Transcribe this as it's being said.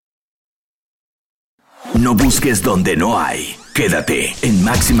No busques donde no hay. Quédate en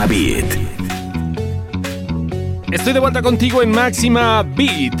Máxima Beat. Estoy de vuelta contigo en Máxima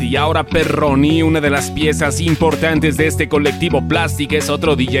Beat. Y ahora Perroni, una de las piezas importantes de este colectivo Plastic, es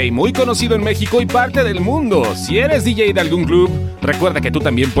otro DJ muy conocido en México y parte del mundo. Si eres DJ de algún club, recuerda que tú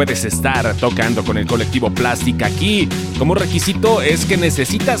también puedes estar tocando con el colectivo Plastic aquí. Como requisito es que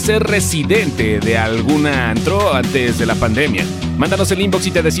necesitas ser residente de algún antro antes de la pandemia. Mándanos el inbox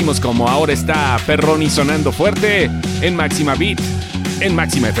y te decimos cómo ahora está Perroni sonando fuerte en Máxima Beat, en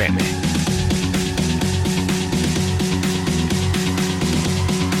Máxima FM.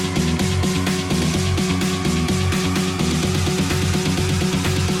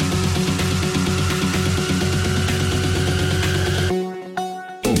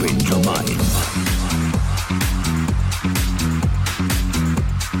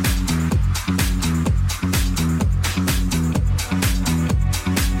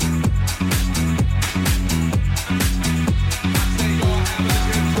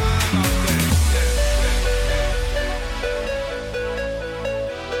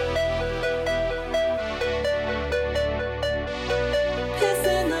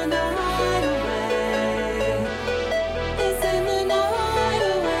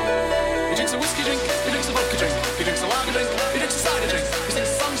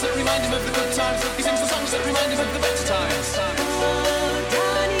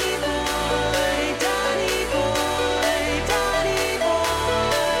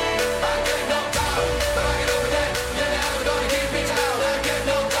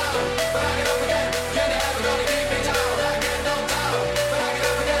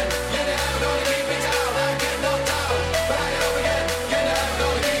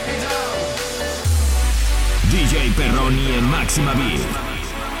 DJ Perroni en Máxima Beat.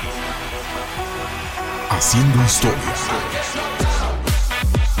 Haciendo historia.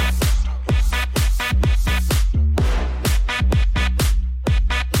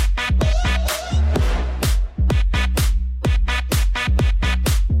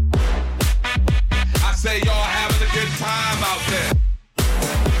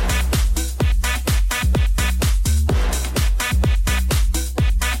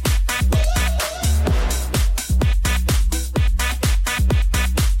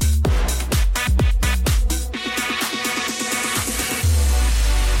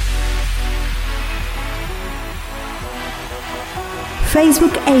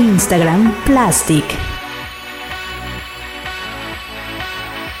 Facebook e Instagram Plastic.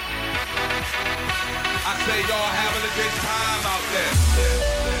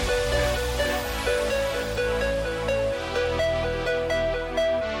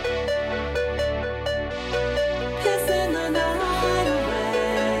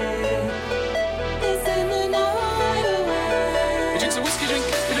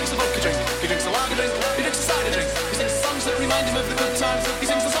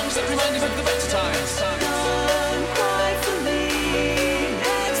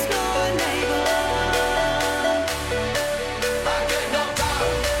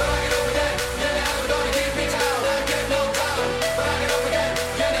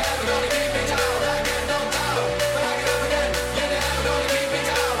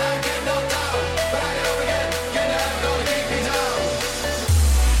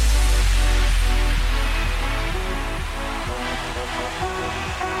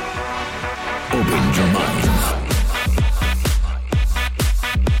 Open your mind.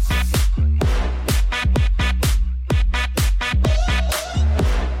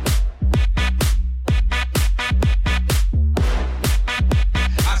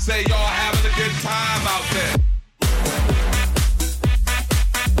 I say y'all having a good time out there.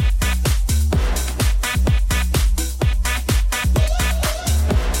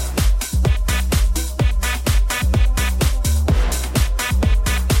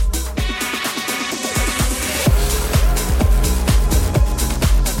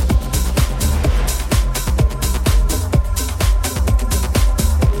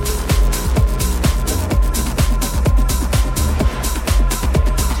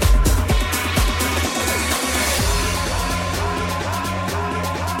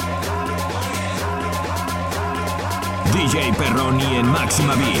 DJ Perroni en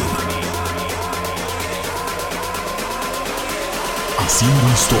Máxima Beat.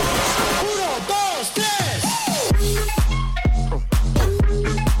 Haciendo historia.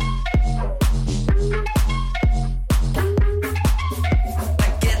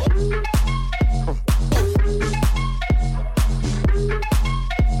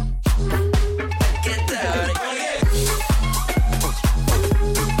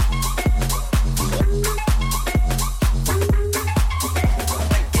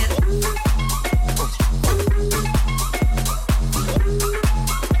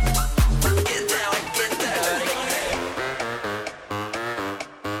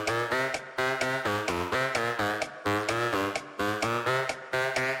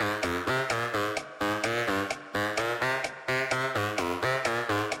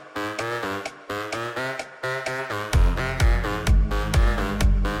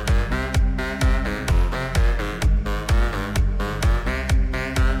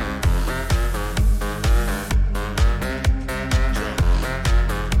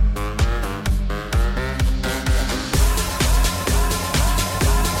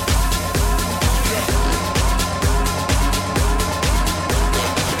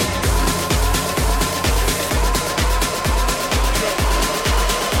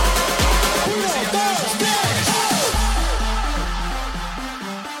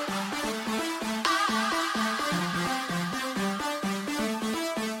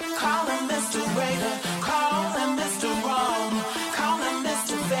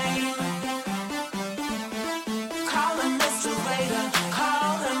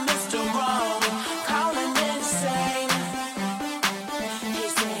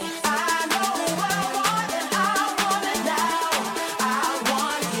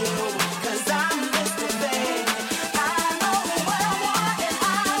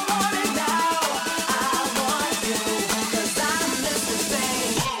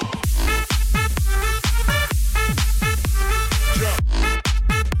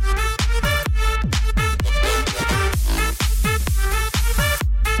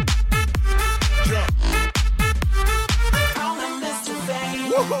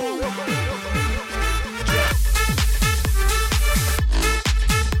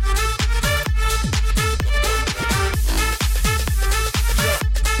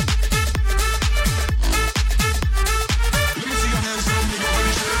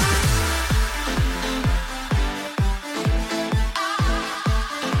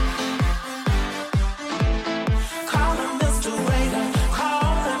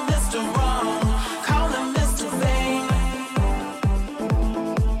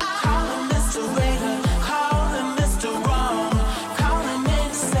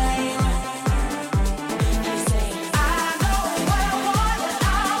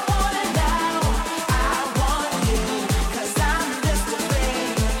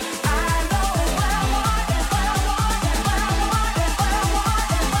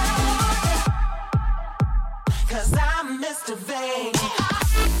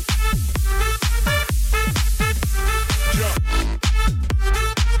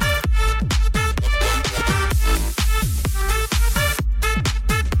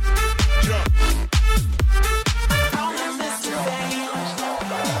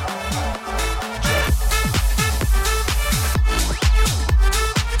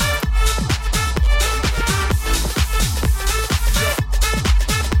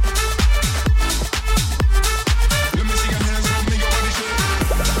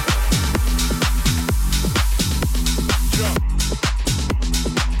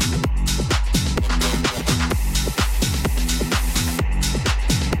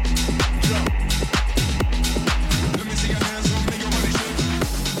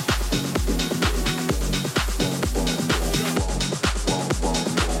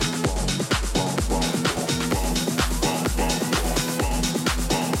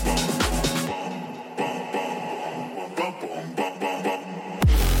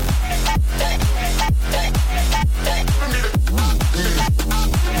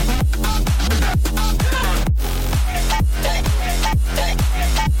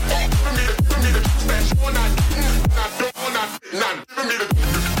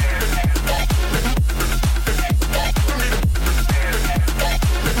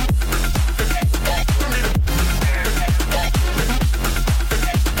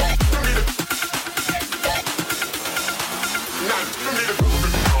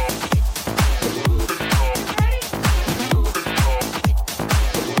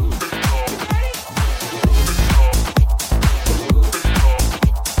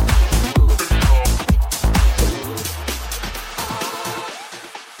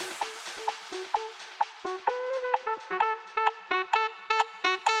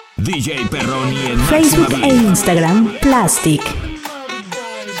 DJ Perroni en Facebook Máxima e Beat. Instagram Plastic.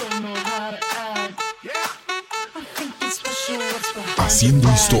 Haciendo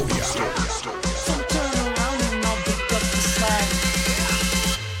historia.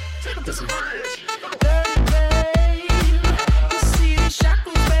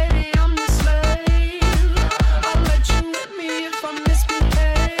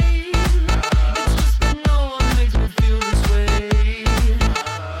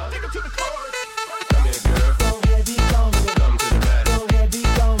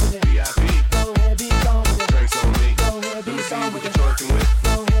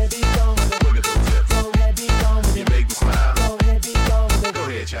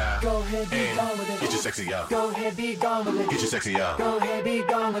 Sexy out. Go ahead, be gone with it. Get your sexy out. Go ahead, be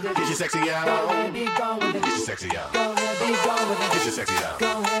gone with it. Get your sexy out. Go ahead, be gone with it. Get your sexy out. Go ahead, be gone with it. Get your sexy out.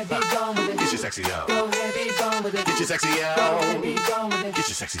 Go ahead, be gone with it. Get your sexy out. Go ahead, be gone with it. Get your sexy out. Go ahead, be gone with it. Get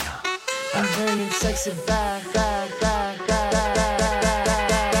your sexy out. I'm bringing sexy back.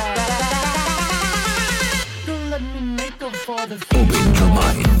 Don't let me make up for the Open your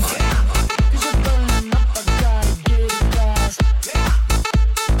mind.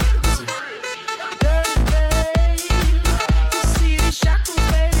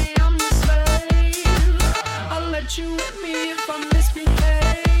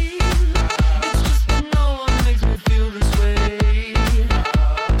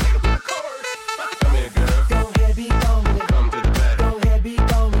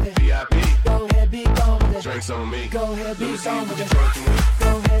 On me. Go ahead, be gone with it. Go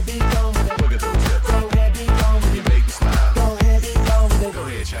ahead, be gone with it. Look at those hips. Go ahead, be gone with it. You make me smile. Go ahead, be gone with it. Go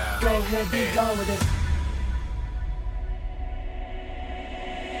ahead, child. Go ahead, be gone with it.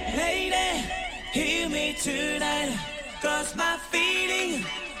 Lady, hear me tonight, 'cause my feeling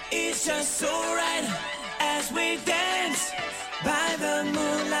is just so right. As we dance by the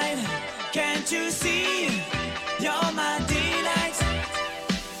moonlight, can't you see you're my delight?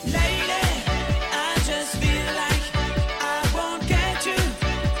 Lady, I just feel like I won't get you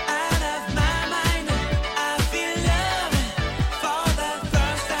out of my mind. I feel love for the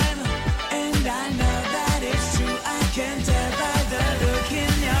first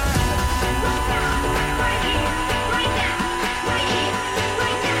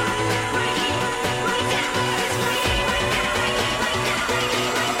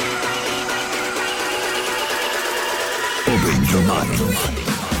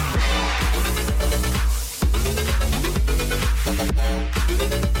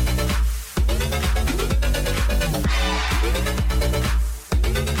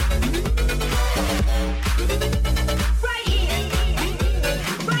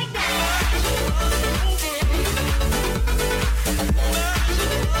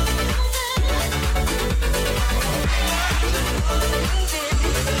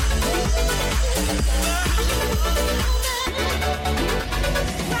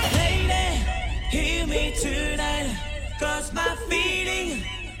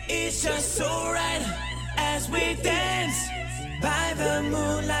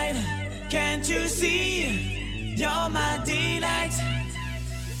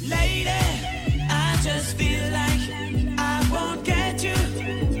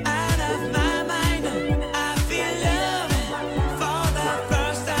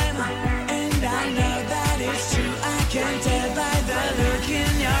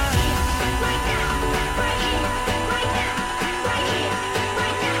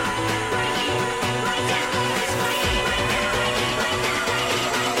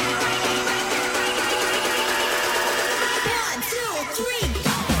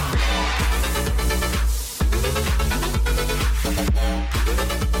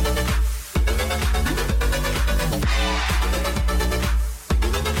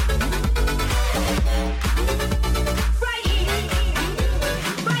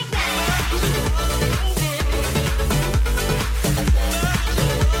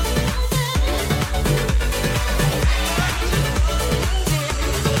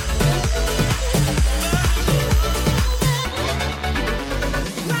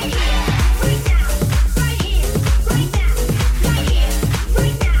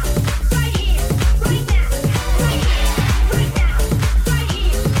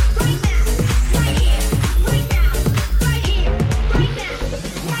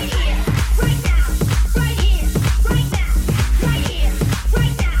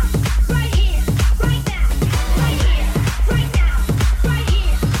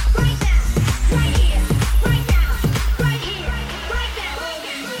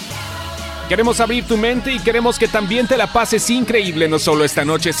Queremos abrir tu mente y queremos que también te la pases increíble, no solo esta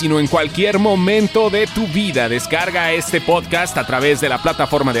noche, sino en cualquier momento de tu vida. Descarga este podcast a través de la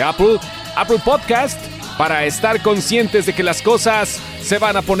plataforma de Apple Podcast, para estar conscientes de que las cosas se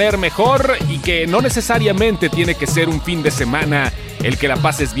van a poner mejor y que no necesariamente tiene que ser un fin de semana el que la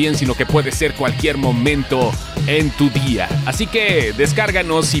pases bien, sino que puede ser cualquier momento en tu día. Así que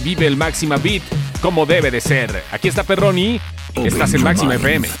descárganos y vive el Máxima Beat como debe de ser. Aquí está Perroni, estás en Máxima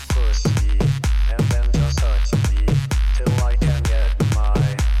FM.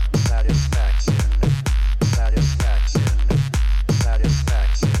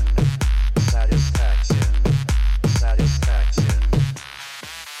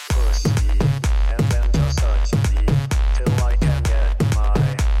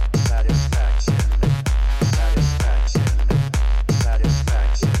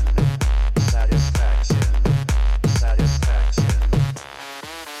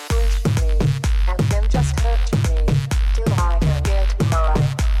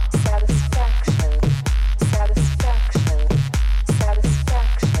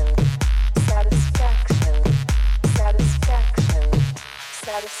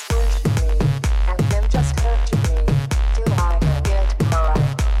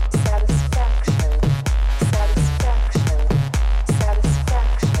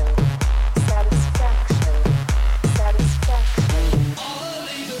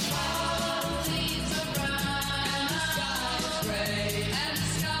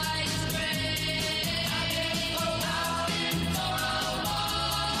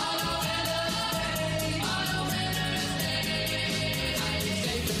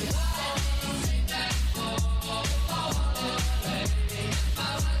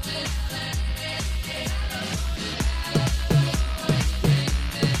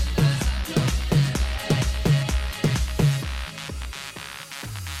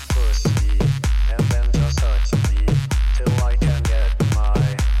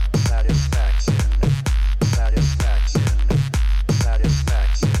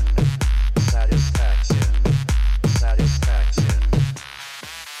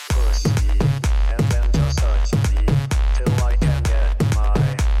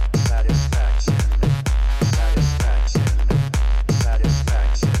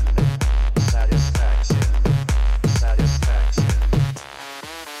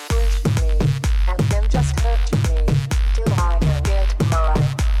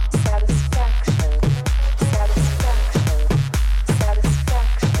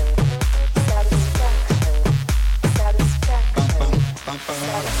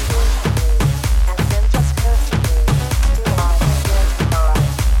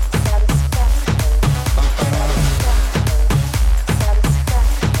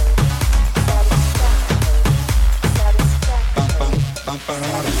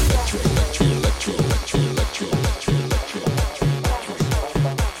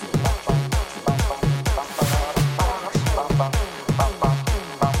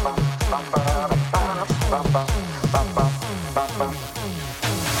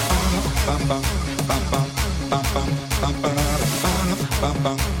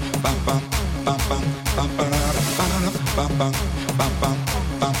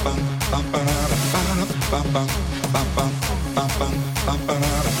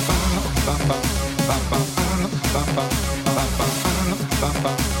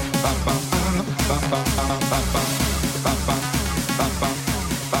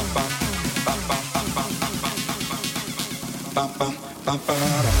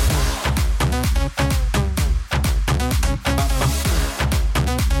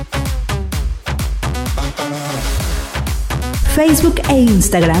 Facebook e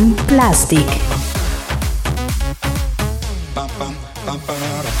Instagram Plastic.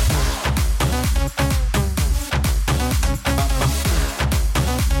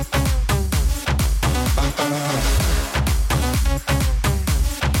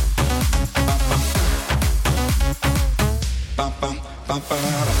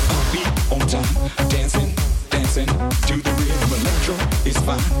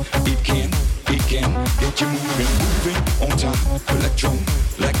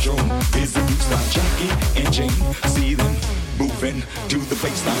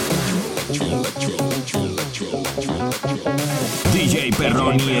 DJ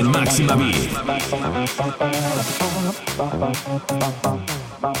Perroni en Máxima Beat.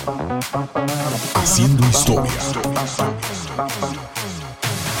 Haciendo historia.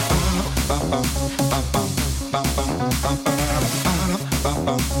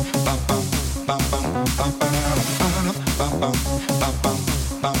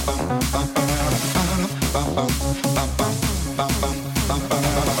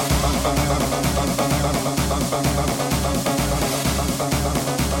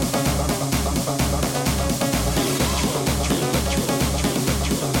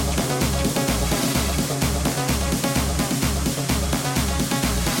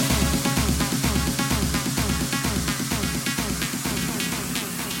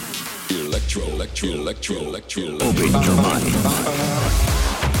 Open your mind.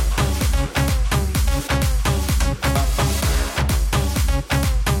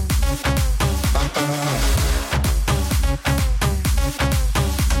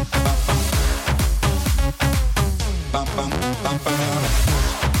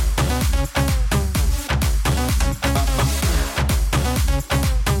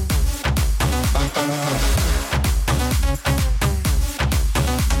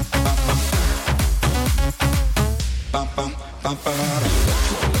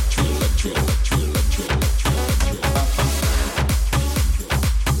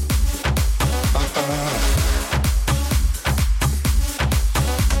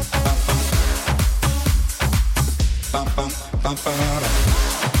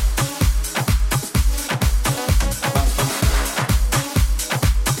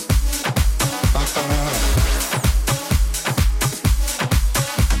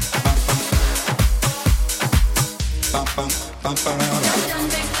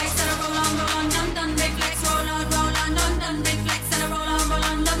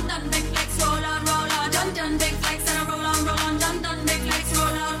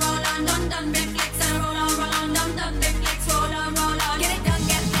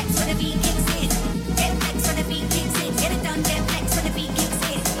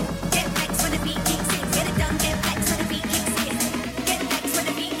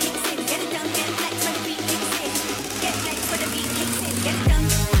 Get it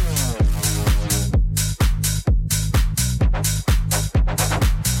done.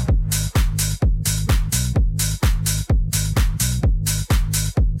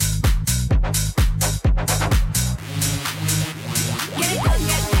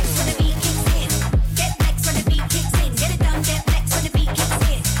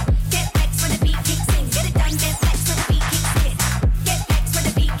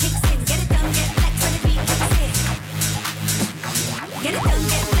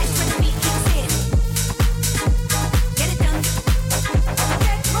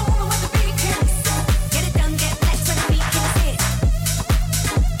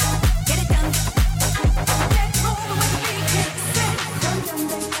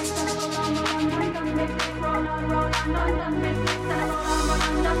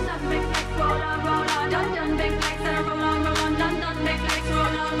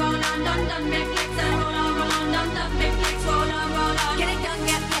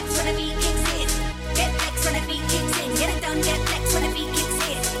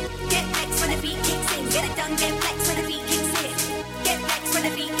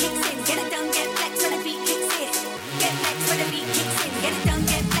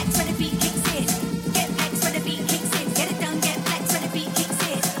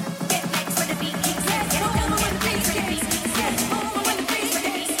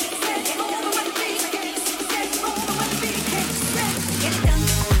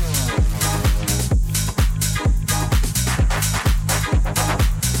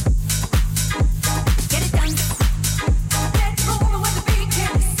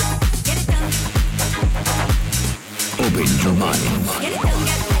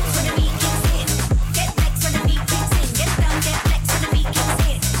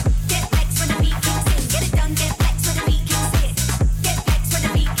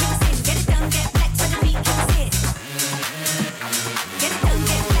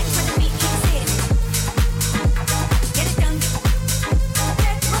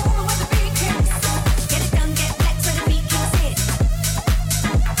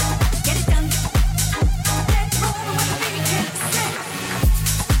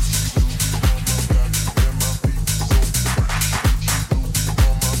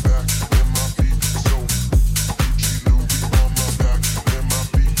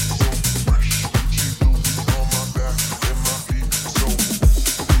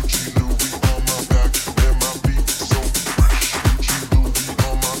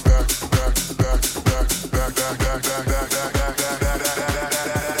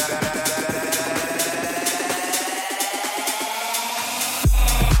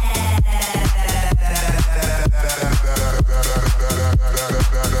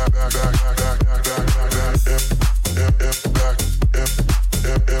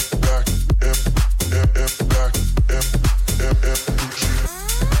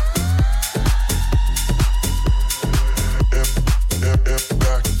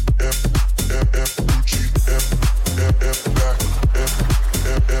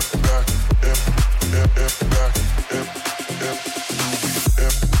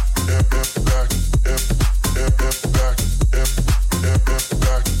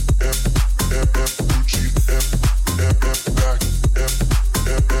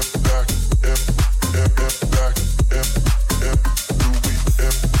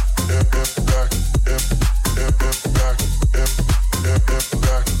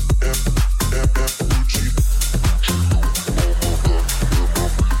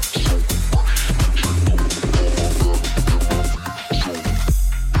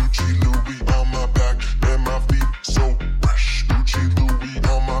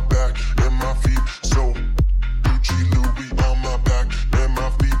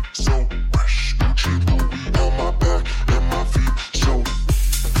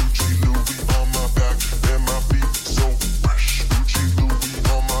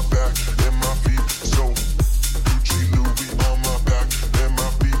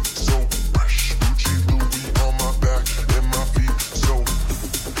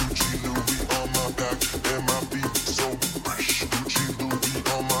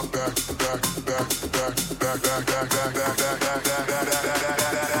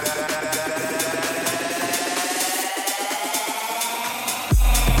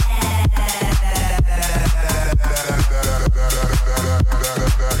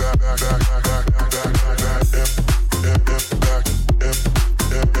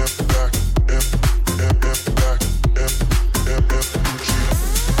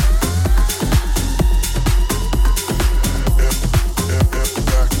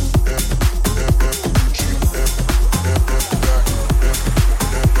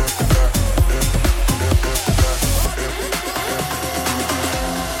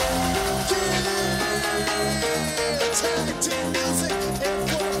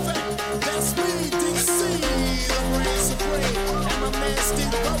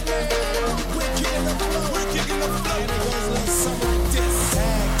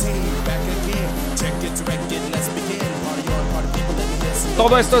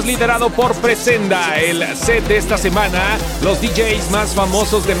 Todo esto es liderado por Presenda. El set de esta semana, los DJs más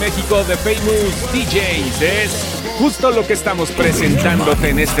famosos de México, de Famous DJs, es justo lo que estamos presentándote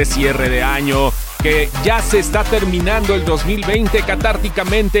en este cierre de año, que ya se está terminando el 2020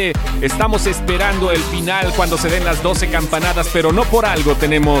 catárticamente. Estamos esperando el final cuando se den las 12 campanadas, pero no por algo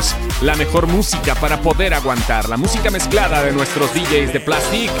tenemos la mejor música para poder aguantar. La música mezclada de nuestros DJs de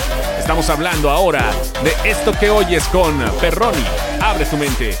Plastic. Estamos hablando ahora de esto que oyes con Perroni. Abre tu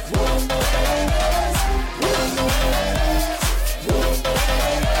mente.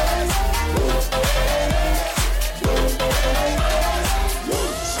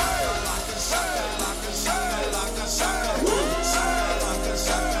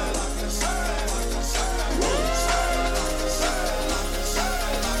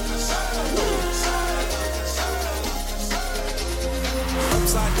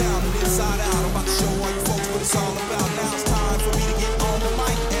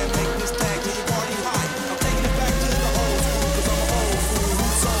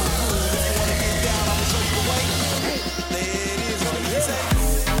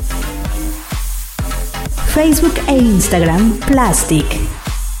 Facebook e Instagram Plastic.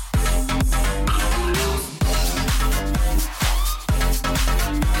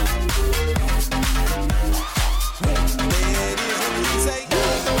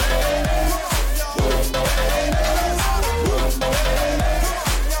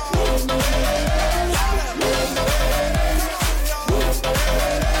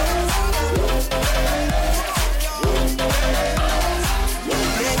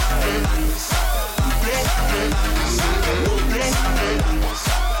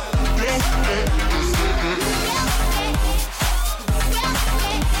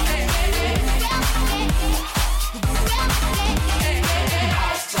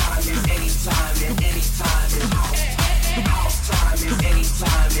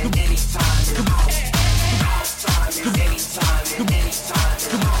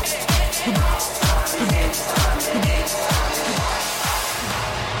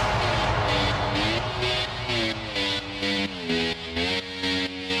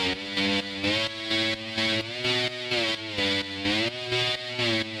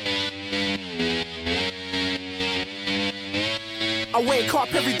 I wake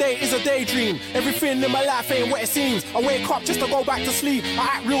up every day is a daydream. Everything in my life ain't what it seems. I wake up just to go back to sleep.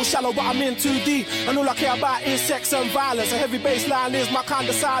 I act real shallow but I'm in too deep. And all I care about is sex and violence. A heavy bass line is my kind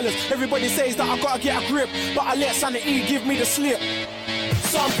of silence. Everybody says that I gotta get a grip, but I let sanity give me the slip.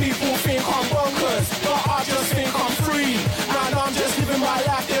 Some people think I'm bonkers, but I just think I'm free. And I'm just living my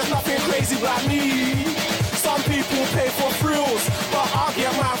life, there's nothing crazy about me. Some people pay for thrills, but I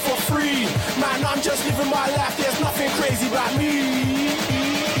get mine for free. Man, I'm just living my life, there's nothing crazy about me.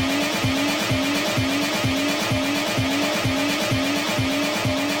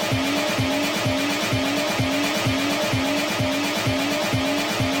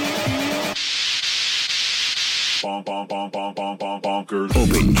 Bonkers.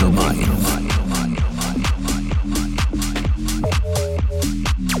 Open your mind.